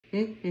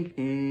SpongeBob!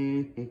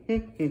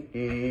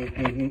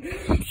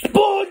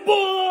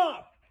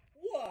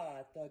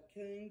 What the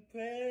king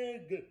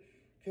pig?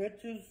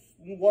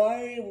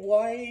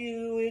 Why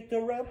you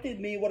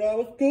interrupted me when I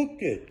was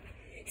cooking?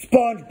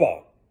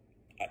 SpongeBob!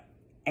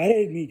 I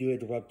didn't mean to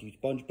interrupt you,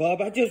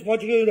 SpongeBob. I just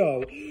want you to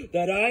know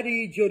that I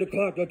need you to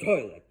clog the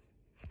toilet.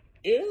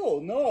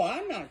 Ew, no,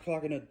 I'm not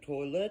clogging the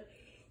toilet.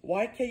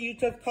 Why can't you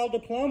just call the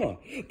plumber?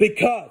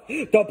 Because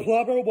the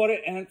plumber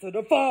wouldn't answer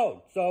the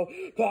phone. So,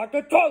 clog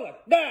the toilet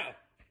now!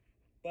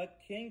 But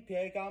King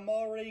Pig, I'm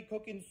already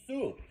cooking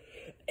soup.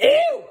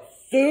 Ew!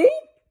 Soup?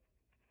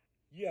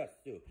 Yes,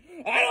 soup.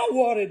 I don't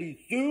want any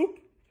soup.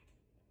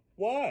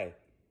 Why?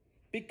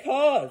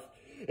 Because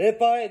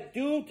if I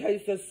do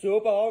taste the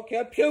soup, I'll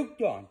get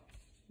puked on.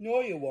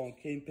 No, you won't,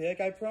 King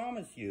Pig. I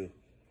promise you.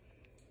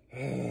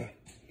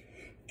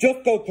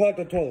 Just go clog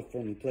the toilet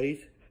for me,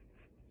 please.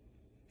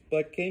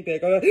 But King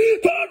Pig, clog the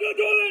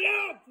toilet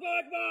now,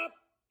 SpongeBob!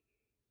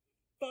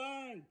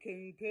 Fine,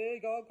 King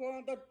Pig, I'll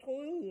clog the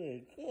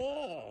toilet.